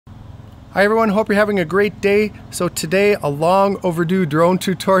Hi everyone, hope you're having a great day. So today, a long overdue drone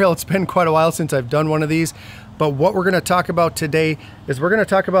tutorial. It's been quite a while since I've done one of these, but what we're going to talk about today is we're going to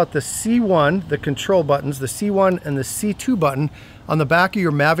talk about the C1, the control buttons, the C1 and the C2 button on the back of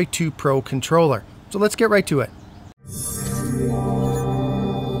your Mavic 2 Pro controller. So let's get right to it.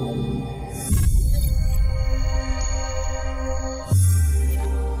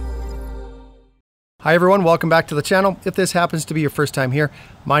 Hi everyone, welcome back to the channel. If this happens to be your first time here,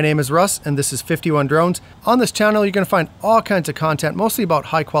 my name is Russ and this is 51 Drones. On this channel, you're going to find all kinds of content, mostly about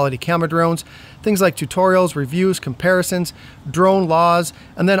high quality camera drones, things like tutorials, reviews, comparisons, drone laws,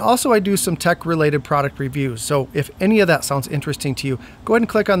 and then also I do some tech related product reviews. So if any of that sounds interesting to you, go ahead and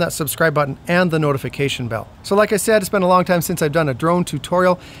click on that subscribe button and the notification bell. So like I said, it's been a long time since I've done a drone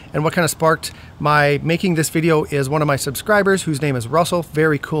tutorial, and what kind of sparked my making this video is one of my subscribers whose name is Russell.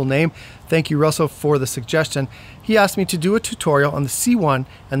 Very cool name. Thank you, Russell, for the suggestion. He asked me to do a tutorial on the C1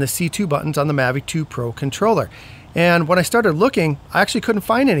 and the C2 buttons on the Mavic 2 Pro controller. And when I started looking, I actually couldn't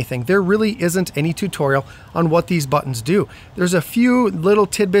find anything. There really isn't any tutorial on what these buttons do. There's a few little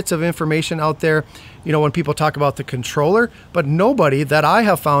tidbits of information out there, you know, when people talk about the controller, but nobody that I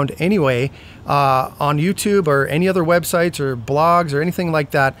have found anyway on YouTube or any other websites or blogs or anything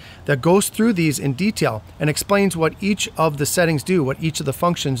like that that goes through these in detail and explains what each of the settings do, what each of the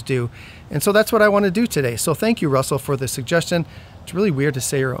functions do. And so that's what I want to do today. So thank you, Russell, for the suggestion. It's really weird to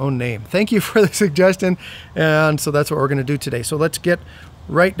say your own name. Thank you for the suggestion. And so that's what we're going to do today. So let's get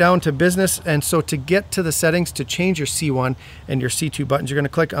right down to business. And so to get to the settings, to change your C1 and your C2 buttons, you're going to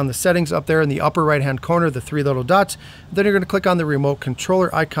click on the settings up there in the upper right hand corner, the three little dots. Then you're going to click on the remote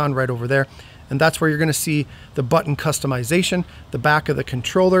controller icon right over there. And that's where you're going to see the button customization, the back of the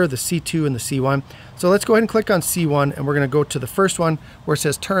controller, the C2 and the C1. So let's go ahead and click on C1, and we're going to go to the first one where it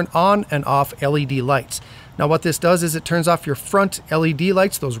says turn on and off LED lights. Now what this does is it turns off your front LED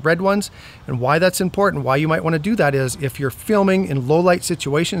lights, those red ones. And why that's important, why you might want to do that is if you're filming in low light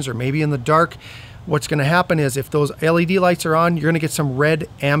situations or maybe in the dark, what's going to happen is if those LED lights are on, you're going to get some red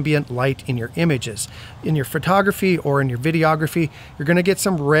ambient light in your images. In your photography or in your videography, you're going to get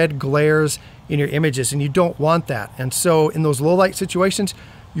some red glares in your images, and you don't want that. And so in those low light situations,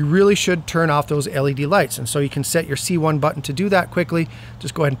 you really should turn off those LED lights. And so you can set your C1 button to do that quickly.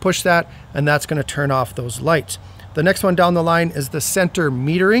 Just go ahead and push that, and that's going to turn off those lights. The next one down the line is the center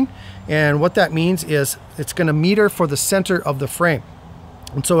metering. And what that means is it's going to meter for the center of the frame.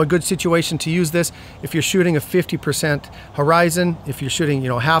 And so a good situation to use this, if you're shooting a 50% horizon, if you're shooting, you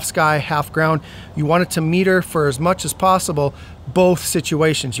know, half sky, half ground, you want it to meter for as much as possible both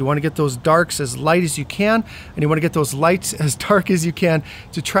situations. You want to get those darks as light as you can, and you want to get those lights as dark as you can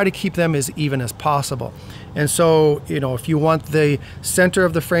to try to keep them as even as possible. And so, you know, if you want the center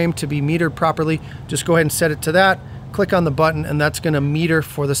of the frame to be metered properly, just go ahead and set it to that. Click on the button, and that's going to meter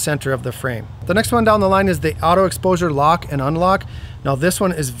for the center of the frame. The next one down the line is the auto exposure lock and unlock. Now this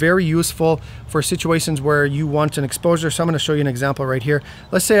one is very useful for situations where you want an exposure. So I'm going to show you an example right here.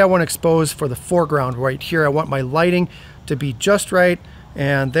 Let's say I want to expose for the foreground right here. I want my lighting to be just right,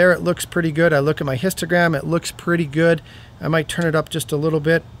 and there it looks pretty good. I look at my histogram, it looks pretty good. I might turn it up just a little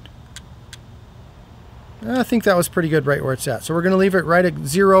bit. I think that was pretty good right where it's at. So we're going to leave it right at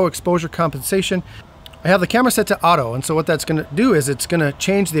 0 exposure compensation. I have the camera set to auto, and so what that's going to do is it's going to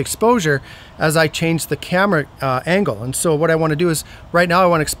change the exposure as I change the camera angle. And so what I want to do is, right now I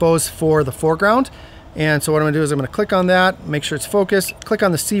want to expose for the foreground, and so what I'm going to do is I'm going to click on that, make sure it's focused, click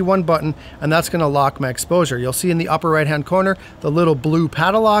on the C1 button, and that's going to lock my exposure. You'll see in the upper right hand corner the little blue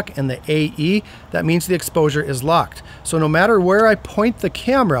paddle lock and the AE. That means the exposure is locked. So no matter where I point the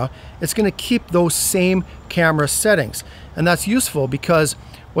camera, it's going to keep those same camera settings. And that's useful because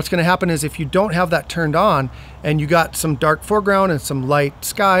what's going to happen is if you don't have that turned on and you got some dark foreground and some light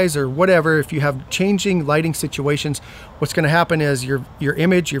skies or whatever, if you have changing lighting situations, what's going to happen is your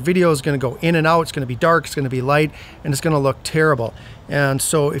image, your video is going to go in and out. It's going to be dark, it's going to be light, and it's going to look terrible. And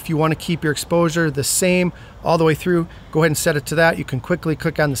so if you want to keep your exposure the same all the way through, go ahead and set it to that. You can quickly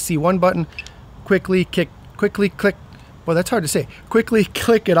click on the C1 button, quickly click, well, that's hard to say, quickly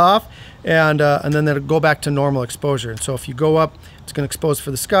click it off, and then it'll go back to normal exposure. And so if you go up, it's going to expose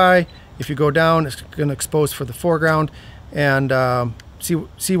for the sky. If you go down, it's going to expose for the foreground. And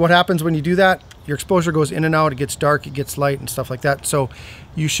see what happens when you do that? Your exposure goes in and out, it gets dark, it gets light and stuff like that. So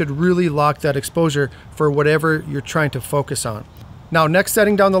you should really lock that exposure for whatever you're trying to focus on. Now, next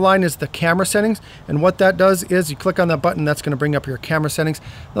setting down the line is the camera settings. And what that does is you click on that button, that's going to bring up your camera settings.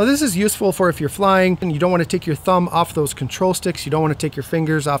 Now, this is useful for if you're flying and you don't want to take your thumb off those control sticks. You don't want to take your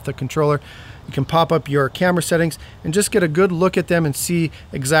fingers off the controller. You can pop up your camera settings and just get a good look at them and see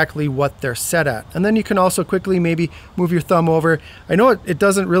exactly what they're set at. And then you can also quickly maybe move your thumb over. I know it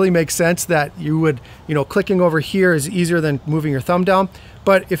doesn't really make sense that you would, clicking over here is easier than moving your thumb down.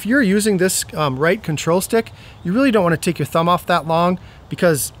 But if you're using this right control stick, you really don't want to take your thumb off that long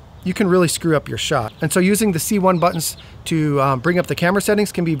because you can really screw up your shot. And so using the C1 buttons to bring up the camera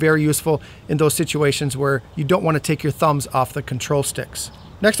settings can be very useful in those situations where you don't want to take your thumbs off the control sticks.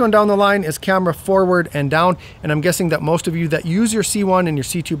 Next one down the line is camera forward and down. And I'm guessing that most of you that use your C1 and your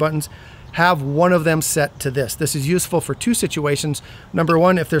C2 buttons have one of them set to this. This is useful for two situations. Number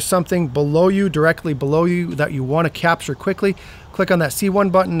one, if there's something below you, directly below you that you want to capture quickly, click on that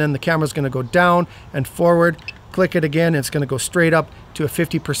C1 button and the camera's going to go down and forward. Click it again, and it's going to go straight up to a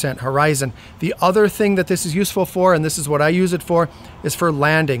 50% horizon. The other thing that this is useful for, and this is what I use it for, is for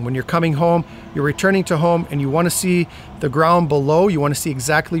landing. When you're coming home, you're returning to home, and you want to see the ground below, you want to see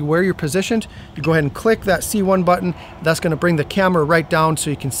exactly where you're positioned, you go ahead and click that C1 button. That's going to bring the camera right down so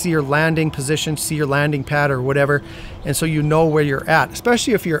you can see your landing position, see your landing pad or whatever, and so you know where you're at,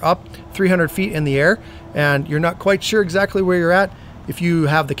 especially if you're up 300 feet in the air and you're not quite sure exactly where you're at. If you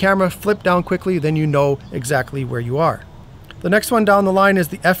have the camera flip down quickly, then you know exactly where you are. The next one down the line is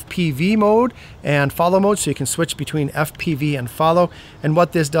the FPV mode and follow mode, so you can switch between FPV and follow. And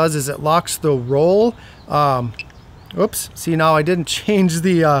what this does is it locks the roll. Oops, see, now I didn't change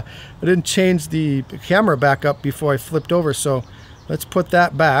the camera back up before I flipped over. So let's put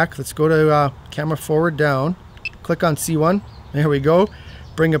that back. Let's go to camera forward down. Click on C1. There we go.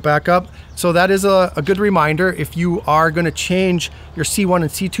 Bring it back up. So that is a good reminder. If you are going to change your C1 and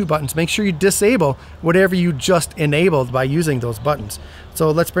C2 buttons, make sure you disable whatever you just enabled by using those buttons.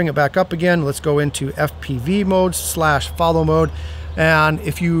 So let's bring it back up again. Let's go into FPV mode / follow mode. And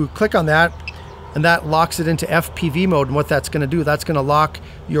if you click on that, and that locks it into FPV mode, and what that's going to do, that's going to lock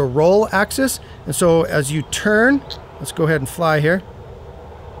your roll axis. And so as you turn, let's go ahead and fly here.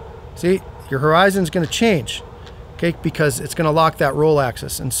 See, your horizon is going to change. Okay, because it's going to lock that roll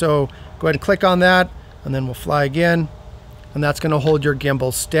axis. And so go ahead and click on that, and then we'll fly again, and that's going to hold your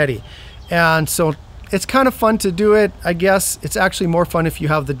gimbal steady. And so it's kind of fun to do it, I guess. It's actually more fun if you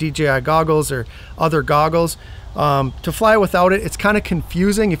have the DJI goggles or other goggles. To fly without it, it's kind of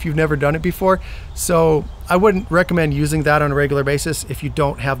confusing if you've never done it before. So I wouldn't recommend using that on a regular basis if you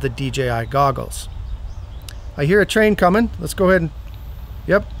don't have the DJI goggles. I hear a train coming. Let's go ahead and,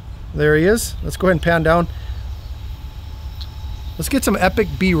 yep, there he is. Let's go ahead and pan down. Let's get some epic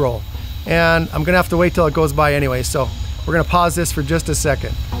B-roll, and I'm gonna have to wait till it goes by anyway, so we're gonna pause this for just a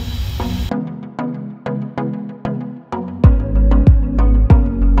second.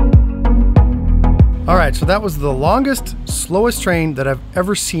 All right, so that was the longest, slowest train that I've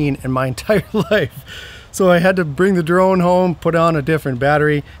ever seen in my entire life. So I had to bring the drone home, put on a different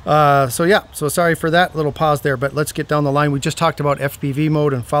battery. So yeah, so sorry for that little pause there, but let's get down the line. We just talked about FPV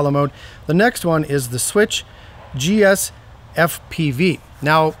mode and follow mode. The next one is the Switch GS FPV.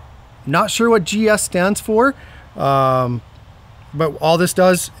 Now, not sure what GS stands for, but all this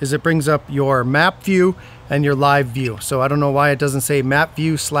does is it brings up your map view and your live view. So I don't know why it doesn't say map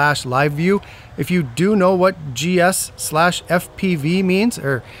view / live view. If you do know what GS / FPV means,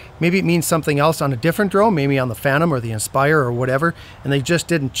 or maybe it means something else on a different drone, maybe on the Phantom or the Inspire or whatever, and they just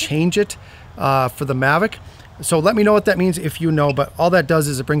didn't change it for the Mavic. So let me know what that means if you know, but all that does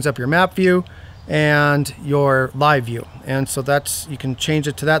is it brings up your map view and your live view, and so that's, you can change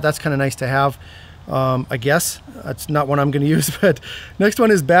it to that. That's kind of nice to have. I guess that's not what I'm going to use, but next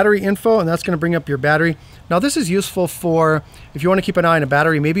one is battery info, and that's going to bring up your battery. Now this is useful for if you want to keep an eye on a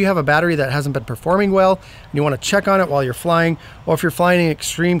battery. Maybe you have a battery that hasn't been performing well and you want to check on it while you're flying, or if you're flying in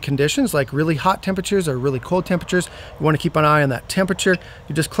extreme conditions like really hot temperatures or really cold temperatures, you want to keep an eye on that temperature.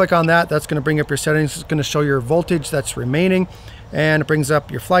 You just click on that. That's going to bring up your settings. It's going to show your voltage that's remaining, and it brings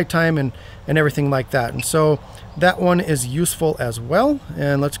up your flight time and everything like that. And so that one is useful as well.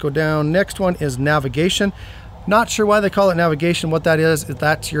 And let's go down. Next one is navigation. Not sure why they call it navigation. What that is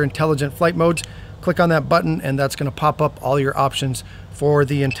that's your intelligent flight modes. Click on that button and that's going to pop up all your options for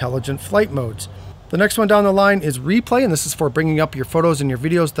the intelligent flight modes. The next one down the line is replay, and this is for bringing up your photos and your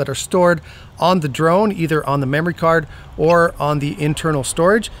videos that are stored on the drone, either on the memory card or on the internal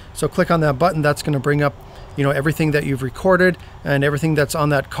storage. So click on that button. That's going to bring up, you know, everything that you've recorded and everything that's on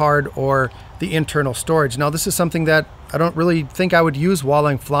that card or the internal storage. Now this is something that I don't really think I would use while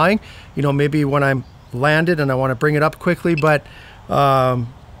I'm flying, you know, maybe when I'm landed and I want to bring it up quickly, but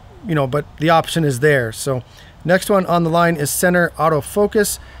you know, but the option is there. So Next one on the line is center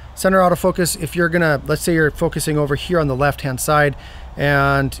autofocus. Center autofocus, if you're gonna, let's say you're focusing over here on the left-hand side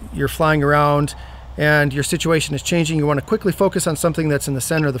and you're flying around and your situation is changing, you wanna quickly focus on something that's in the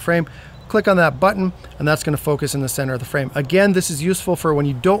center of the frame, click on that button and that's gonna focus in the center of the frame. Again, this is useful for when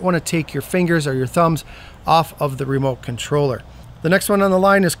you don't wanna take your fingers or your thumbs off of the remote controller. The next one on the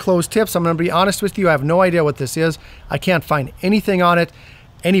line is closed tips. I'm gonna be honest with you, I have no idea what this is. I can't find anything on it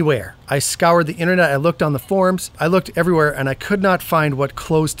anywhere. I scoured the internet, I looked on the forums, I looked everywhere, and I could not find what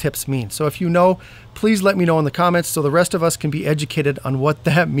closed tips mean. So if you know, please let me know in the comments so the rest of us can be educated on what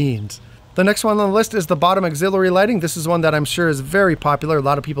that means. The next one on the list is the bottom auxiliary lighting. This is one that I'm sure is very popular. A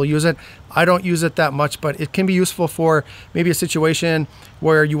lot of people use it. I don't use it that much, but it can be useful for maybe a situation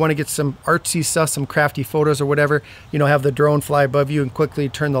where you want to get some artsy stuff, some crafty photos or whatever. You know, have the drone fly above you and quickly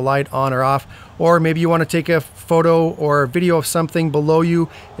turn the light on or off. Or maybe you want to take a photo or a video of something below you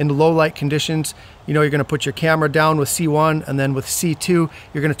in low light conditions. You know, you're going to put your camera down with C1 and then with C2,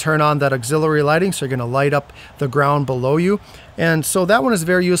 you're going to turn on that auxiliary lighting. So you're going to light up the ground below you. And so that one is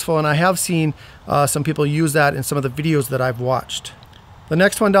very useful. And I have seen some people use that in some of the videos that I've watched. The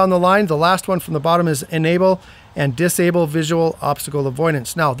next one down the line, the last one from the bottom, is enable and disable visual obstacle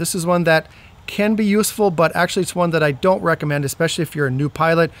avoidance. Now, this is one that can be useful, but actually it's one that I don't recommend, especially if you're a new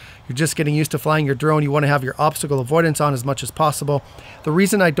pilot, you're just getting used to flying your drone, you want to have your obstacle avoidance on as much as possible. The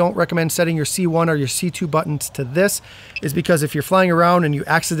reason I don't recommend setting your C1 or your C2 buttons to this is because if you're flying around and you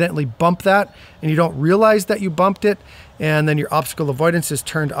accidentally bump that and you don't realize that you bumped it and then your obstacle avoidance is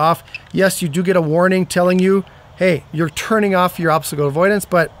turned off, yes, you do get a warning telling you, hey, you're turning off your obstacle avoidance,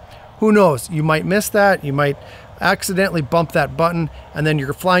 but who knows, you might miss that, you might accidentally bump that button, and then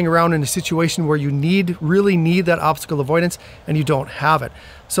you're flying around in a situation where you really need that obstacle avoidance and you don't have it.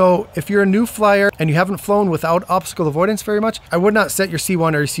 So if you're a new flyer and you haven't flown without obstacle avoidance very much, I would not set your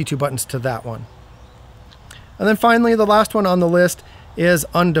C1 or your C2 buttons to that one. And then finally, the last one on the list is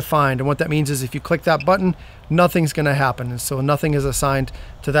undefined. And what that means is if you click that button, nothing's going to happen. And so nothing is assigned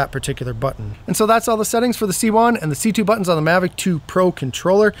to that particular button. And so that's all the settings for the C1 and the C2 buttons on the Mavic 2 Pro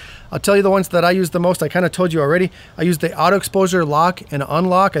controller. I'll tell you the ones that I use the most. I kind of told you already. I use the auto exposure lock and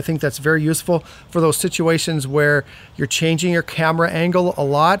unlock. I think that's very useful for those situations where you're changing your camera angle a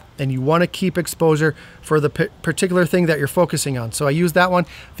lot and you want to keep exposure for the particular thing that you're focusing on. So I use that one.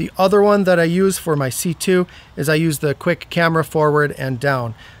 The other one that I use for my C2 is I use the quick camera forward and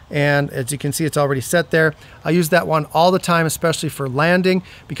down. And as you can see, it's already set there. I use that one all the time, especially for landing,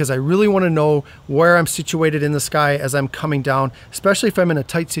 because I really want to know where I'm situated in the sky as I'm coming down, especially if I'm in a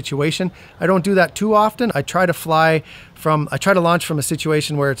tight situation. I don't do that too often. I try to launch from a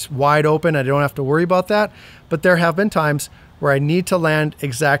situation where it's wide open. I don't have to worry about that. But there have been times where I need to land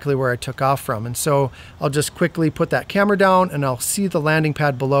exactly where I took off from. And so I'll just quickly put that camera down and I'll see the landing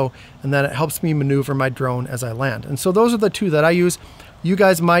pad below, and then it helps me maneuver my drone as I land. And so those are the two that I use. You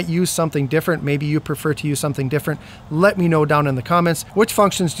guys might use something different. Maybe you prefer to use something different. Let me know down in the comments. Which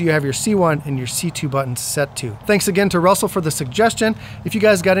functions do you have your C1 and your C2 buttons set to? Thanks again to Russell for the suggestion. If you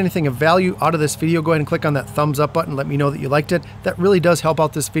guys got anything of value out of this video, go ahead and click on that thumbs up button. Let me know that you liked it. That really does help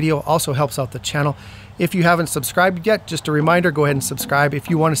out this video. Also helps out the channel. If you haven't subscribed yet, just a reminder, go ahead and subscribe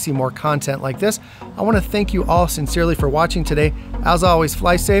if you want to see more content like this. I want to thank you all sincerely for watching today. As always,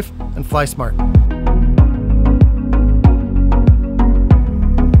 fly safe and fly smart.